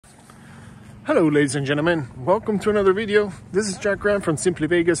Hello ladies and gentlemen, welcome to another video. This is Jack Graham from Simply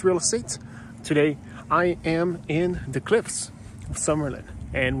Vegas Real Estate. Today I am in the cliffs of Summerlin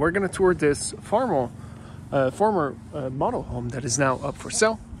and we're going to tour this former model home that is now up for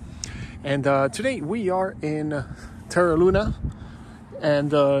sale. And today we are in Terra Luna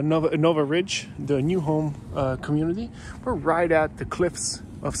and Nova Ridge, the new home community. We're right at the cliffs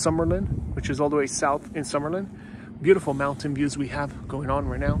of Summerlin, which is all the way south in Summerlin. Beautiful mountain views we have going on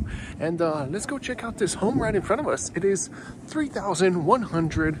right now. And let's go check out this home right in front of us. It is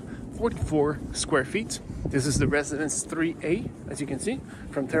 3,144 square feet. This is the Residence 3A, as you can see,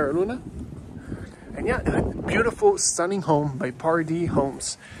 from Terra Luna. And yeah, a beautiful, stunning home by Pardee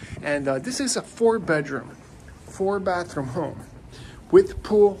Homes. And this is a 4-bedroom, 4-bathroom home with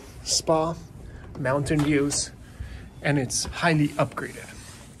pool, spa, mountain views, and it's highly upgraded.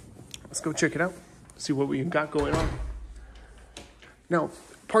 Let's go check it out. See what we got going on. Now,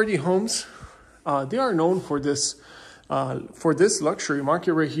 Pardee Homes, they are known for this luxury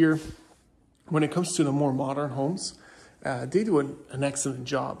market right here. When it comes to the more modern homes, they do an excellent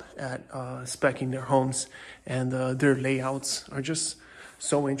job at speccing their homes, and their layouts are just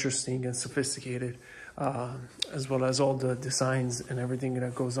so interesting and sophisticated, as well as all the designs and everything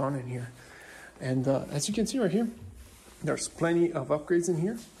that goes on in here. And as you can see right here, there's plenty of upgrades in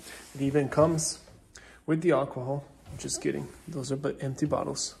here. It even comes with the alcohol. Just kidding, those are but empty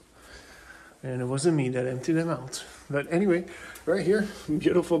bottles, and it wasn't me that emptied them out. But anyway, right here,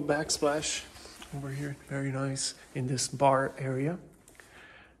 beautiful backsplash over here, very nice in this bar area.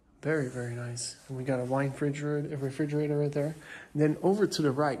 Very nice. And we got a wine refrigerator right there. And then over to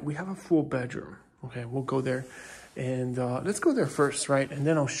the right, we have a full bedroom. Okay, we'll go there, and let's go there first, right? And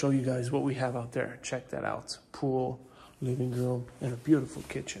then I'll show you guys what we have out there. Check that out. Pool, living room, and a beautiful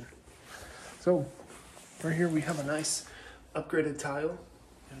kitchen. So right here we have a nice upgraded tile.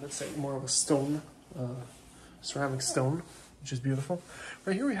 It looks like more of a stone, ceramic stone, which is beautiful.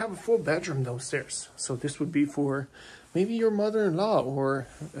 Right here we have a full bedroom downstairs. So this would be for maybe your mother-in-law or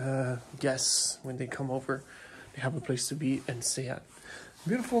guests when they come over. They have a place to be and stay at.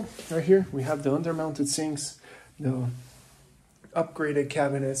 Beautiful. Right here we have the undermounted sinks, the upgraded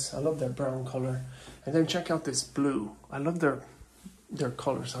cabinets. I love that brown color. And then check out this blue. I love their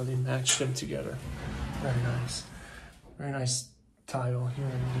colors, how they match them together. Very nice tile here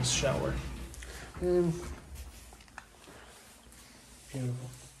in this shower. And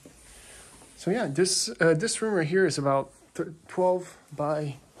beautiful. So yeah, this room right here is about 12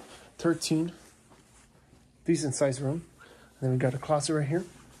 by 13. Decent sized room. And then we got a closet right here.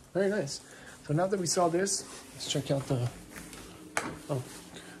 Very nice. So now that we saw this, let's check out the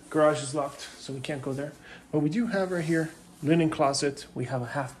garage is locked, so we can't go there. But we do have right here linen closet. We have a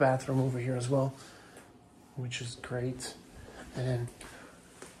half bathroom over here as well, which is great. And then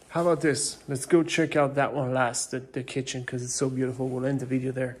how about this? Let's go check out that one last, the kitchen, because it's so beautiful. We'll end the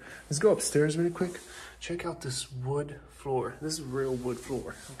video there. Let's go upstairs really quick. Check out this wood floor. This is real wood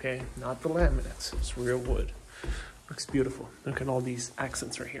floor, okay? Not the laminates, it's real wood. Looks beautiful. Look at all these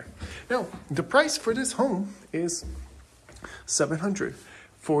accents right here. Now, the price for this home is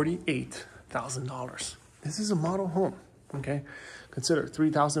 $748,000. This is a model home, okay? Consider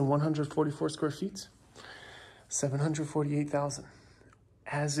 3,144 square feet, 748,000,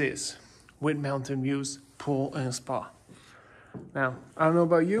 as is, with mountain views, pool, and a spa. Now, I don't know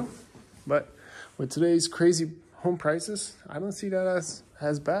about you, but with today's crazy home prices, I don't see that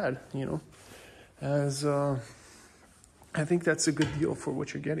as bad, you know, as I think that's a good deal for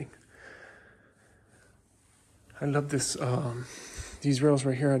what you're getting. I love this, these rails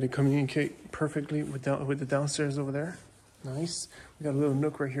right here, how they communicate perfectly with the downstairs over there. Nice. We got a little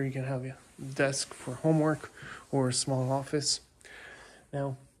nook right here. You can have a desk for homework or a small office.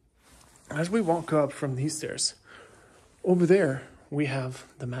 Now, as we walk up from these stairs, over there we have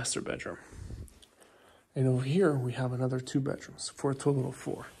the master bedroom. And over here we have another 2 bedrooms for a total of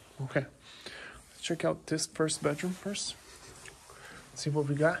 4. Okay. Let's check out this first bedroom first. See what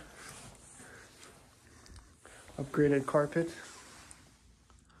we got. Upgraded carpet.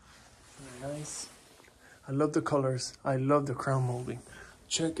 Very nice. I love the colors. I love the crown molding.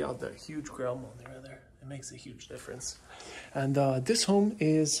 Check out that huge crown molding right there. It makes a huge difference. And this home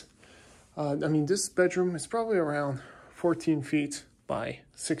is, this bedroom is probably around 14 feet by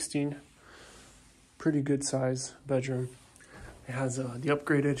 16. Pretty good size bedroom. It has the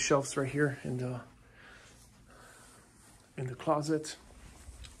upgraded shelves right here in the closet.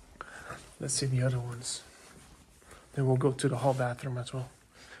 Let's see the other ones. Then we'll go to the hall bathroom as well.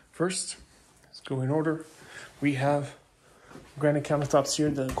 First, let's go in order. We have granite countertops here,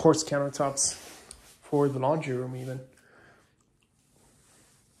 the quartz countertops for the laundry room even.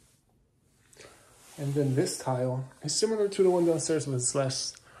 And then this tile is similar to the one downstairs, but it's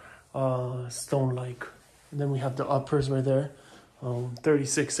less stone-like. And then we have the uppers right there,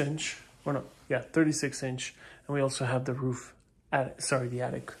 36 inch, or no, yeah, 36 inch. And we also have the roof, the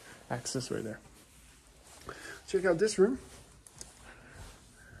attic access right there. Check out this room.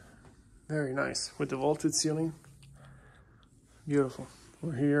 Very nice, with the vaulted ceiling. Beautiful.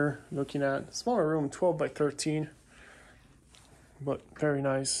 We're here looking at a smaller room, 12 by 13, but very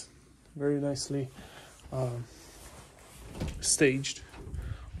nice, very nicely staged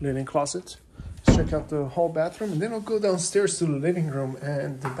linen closet. Let's check out the hall bathroom, and then I'll go downstairs to the living room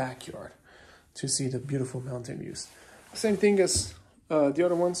and the backyard to see the beautiful mountain views. Same thing as the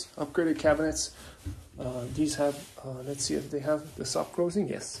other ones, upgraded cabinets. These have, let's see if they have the soft closing.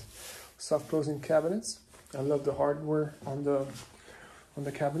 Yes, soft closing cabinets. I love the hardware on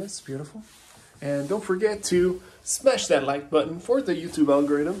the cabinets, beautiful. And don't forget to smash that like button for the YouTube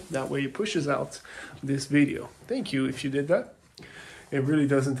algorithm. That way it pushes out this video. Thank you if you did that. It really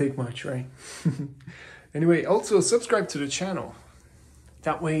doesn't take much, right? Anyway, also subscribe to the channel.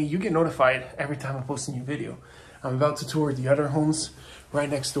 That way you get notified every time I post a new video. I'm about to tour the other homes right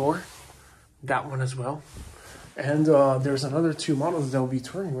next door. That one as well. And there's another 2 models that will be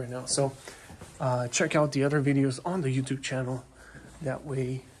touring right now. So check out the other videos on the YouTube channel. That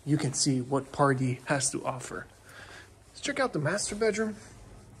way you can see what Pardee has to offer. Let's check out the master bedroom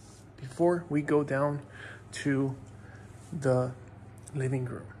before we go down to the living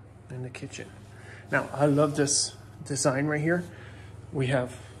room and the kitchen. Now, I love this design right here. We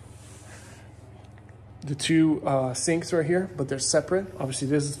have the 2 sinks right here, but they're separate. Obviously,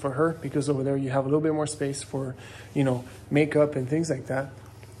 this is for her because over there you have a little bit more space for, you know, makeup and things like that.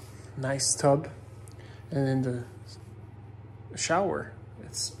 Nice tub. And then the shower,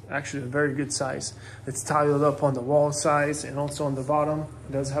 it's actually a very good size. It's tiled up on the wall size and also on the bottom.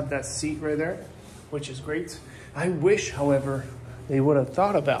 It does have that seat right there, which is great. I wish, however, they would have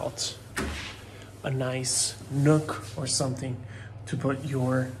thought about a nice nook or something to put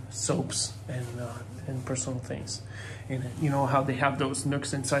your soaps and personal things in it. You know how they have those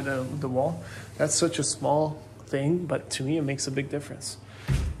nooks inside the wall? That's such a small thing, but to me it makes a big difference.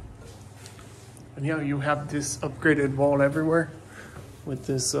 And yeah, you have this upgraded wall everywhere with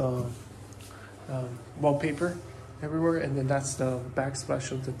this wallpaper everywhere, and then that's the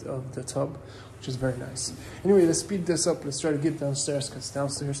backsplash of the tub, which is very nice. Anyway, let's speed this up. Let's try to get downstairs, because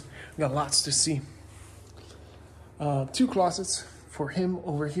downstairs we got lots to see. 2 closets for him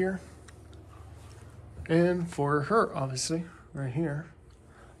over here, and for her, obviously, right here.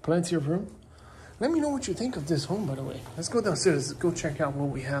 Plenty of room. Let me know what you think of this home, by the way. Let's go downstairs. Let's go check out what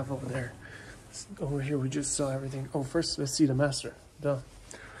we have over there. Over here, we just saw everything. Oh, first, let's see the master. Duh.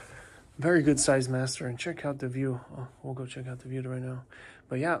 Very good size master, and check out the view. Oh, we'll go check out the view right now.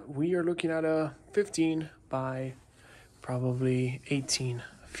 But yeah, we are looking at a 15 by probably 18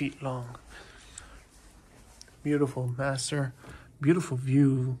 feet long. Beautiful master, beautiful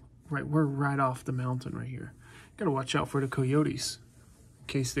view. Right, we're right off the mountain right here. Gotta watch out for the coyotes in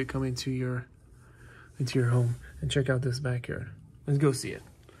case they come into your home. And check out this backyard. Let's go see it.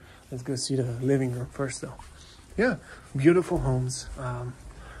 Let's go see the living room first, though. Yeah, beautiful homes.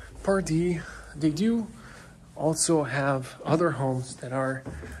 Pardee, they do also have other homes that are,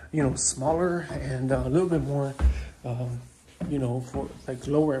 you know, smaller and a little bit more, you know, for like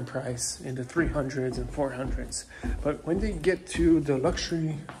lower in price, in the 300s and 400s. But when they get to the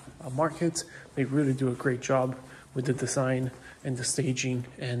luxury market, they really do a great job with the design and the staging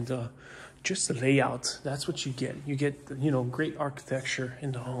and just the layout. That's what you get. You get, you know, great architecture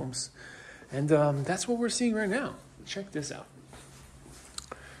in the homes. And that's what we're seeing right now. Check this out.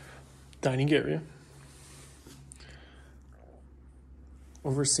 Dining area.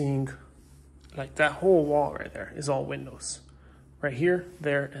 Overseeing, like that whole wall right there is all windows. Right here,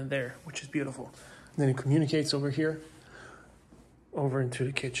 there, and there, which is beautiful. And then it communicates over here, over into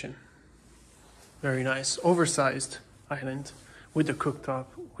the kitchen. Very nice. Oversized island with the cooktop,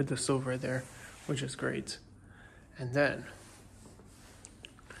 with the stove right there, which is great. And then,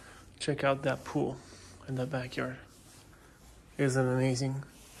 check out that pool in the backyard. Isn't it amazing?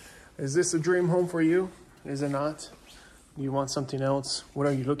 Is this a dream home for you? Is it not? Do you want something else? What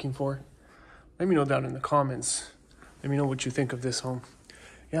are you looking for? Let me know down in the comments. Let me know what you think of this home.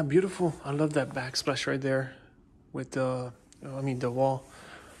 Yeah, beautiful. I love that backsplash right there with the, the wall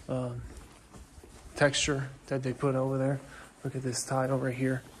texture that they put over there. Look at this tile right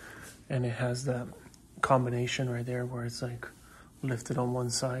here. And it has that combination right there where it's like lifted on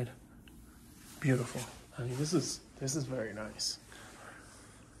one side. Beautiful. I mean, this is very nice.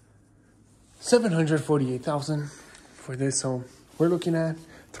 $748,000 for this home. We're looking at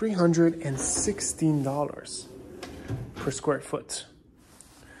 $316 per square foot.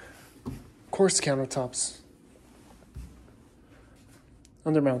 Coarse countertops,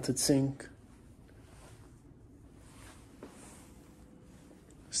 undermounted sink,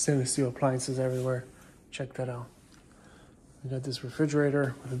 stainless steel appliances everywhere. Check that out. We got this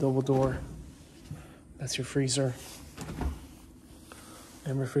refrigerator with a double door. That's your freezer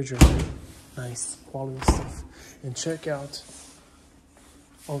and refrigerator. Nice quality stuff. And check out,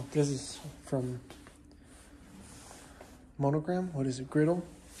 oh, this is from Monogram. What is it? Griddle?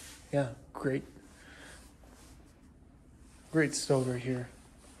 Yeah, great stove right here.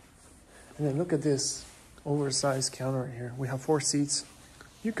 And then look at this oversized counter right here. We have 4 seats.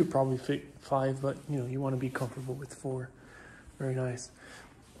 You could probably fit 5, but you know, you want to be comfortable with 4. Very nice.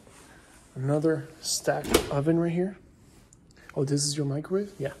 Another stacked oven right here. Oh, this is your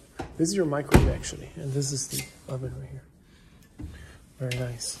microwave? Yeah, this is your microwave actually. And this is the oven right here. Very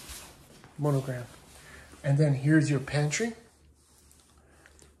nice. Monogram. And then here's your pantry.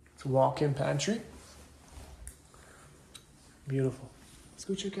 It's a walk-in pantry. Beautiful. Let's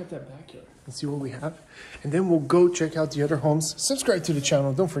go check out that backyard and see what we have. And then we'll go check out the other homes. Subscribe to the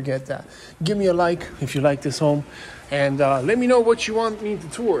channel. Don't forget that. Give me a like if you like this home. And let me know what you want me to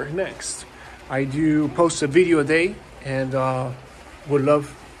tour next. I do post a video a day, and would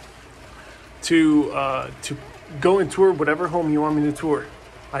love to go and tour whatever home you want me to tour.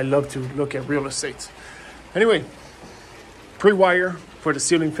 I love to look at real estate. Anyway, pre-wire for the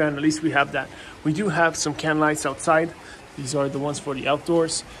ceiling fan. At least we have that. We do have some can lights outside. These are the ones for the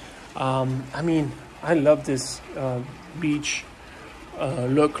outdoors. I mean, I love this beach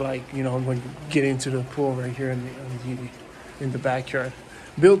look, like, you know, when you get into the pool right here in the backyard.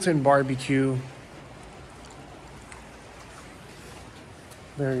 Built-in barbecue.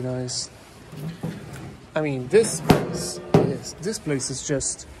 Very nice. I mean, this place is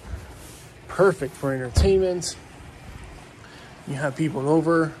just perfect for entertainment. You have people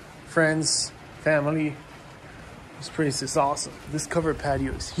over, friends, family. This place is awesome. This covered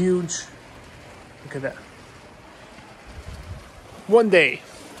patio is huge. Look at that. One day,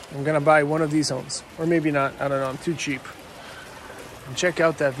 I'm gonna buy one of these homes. Or maybe not, I don't know, I'm too cheap. And check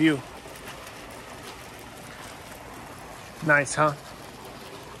out that view. Nice, huh?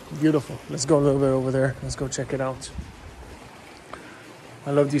 Beautiful. Let's go a little bit over there. Let's go check it out.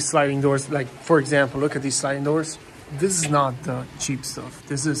 I love these sliding doors. Like, for example, look at these sliding doors. This is not the cheap stuff.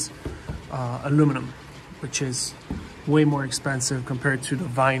 This is aluminum, which is way more expensive compared to the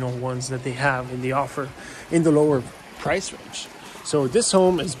vinyl ones that they have in the offer in the lower price range. So this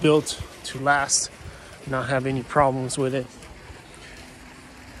home is built to last, not have any problems with it.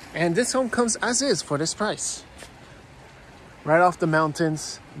 And this home comes as is for this price. Right off the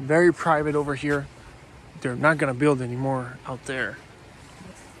mountains, very private over here. They're not gonna build anymore out there.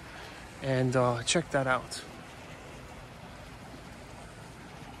 And check that out.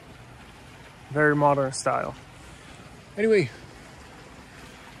 Very modern style. Anyway,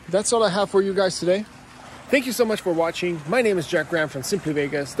 that's all I have for you guys today. Thank you so much for watching. My name is Jack Graham from Simply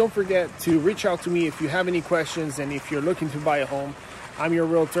Vegas. Don't forget to reach out to me if you have any questions and if you're looking to buy a home. I'm your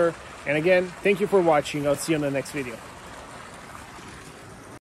realtor. And again, thank you for watching. I'll see you in the next video.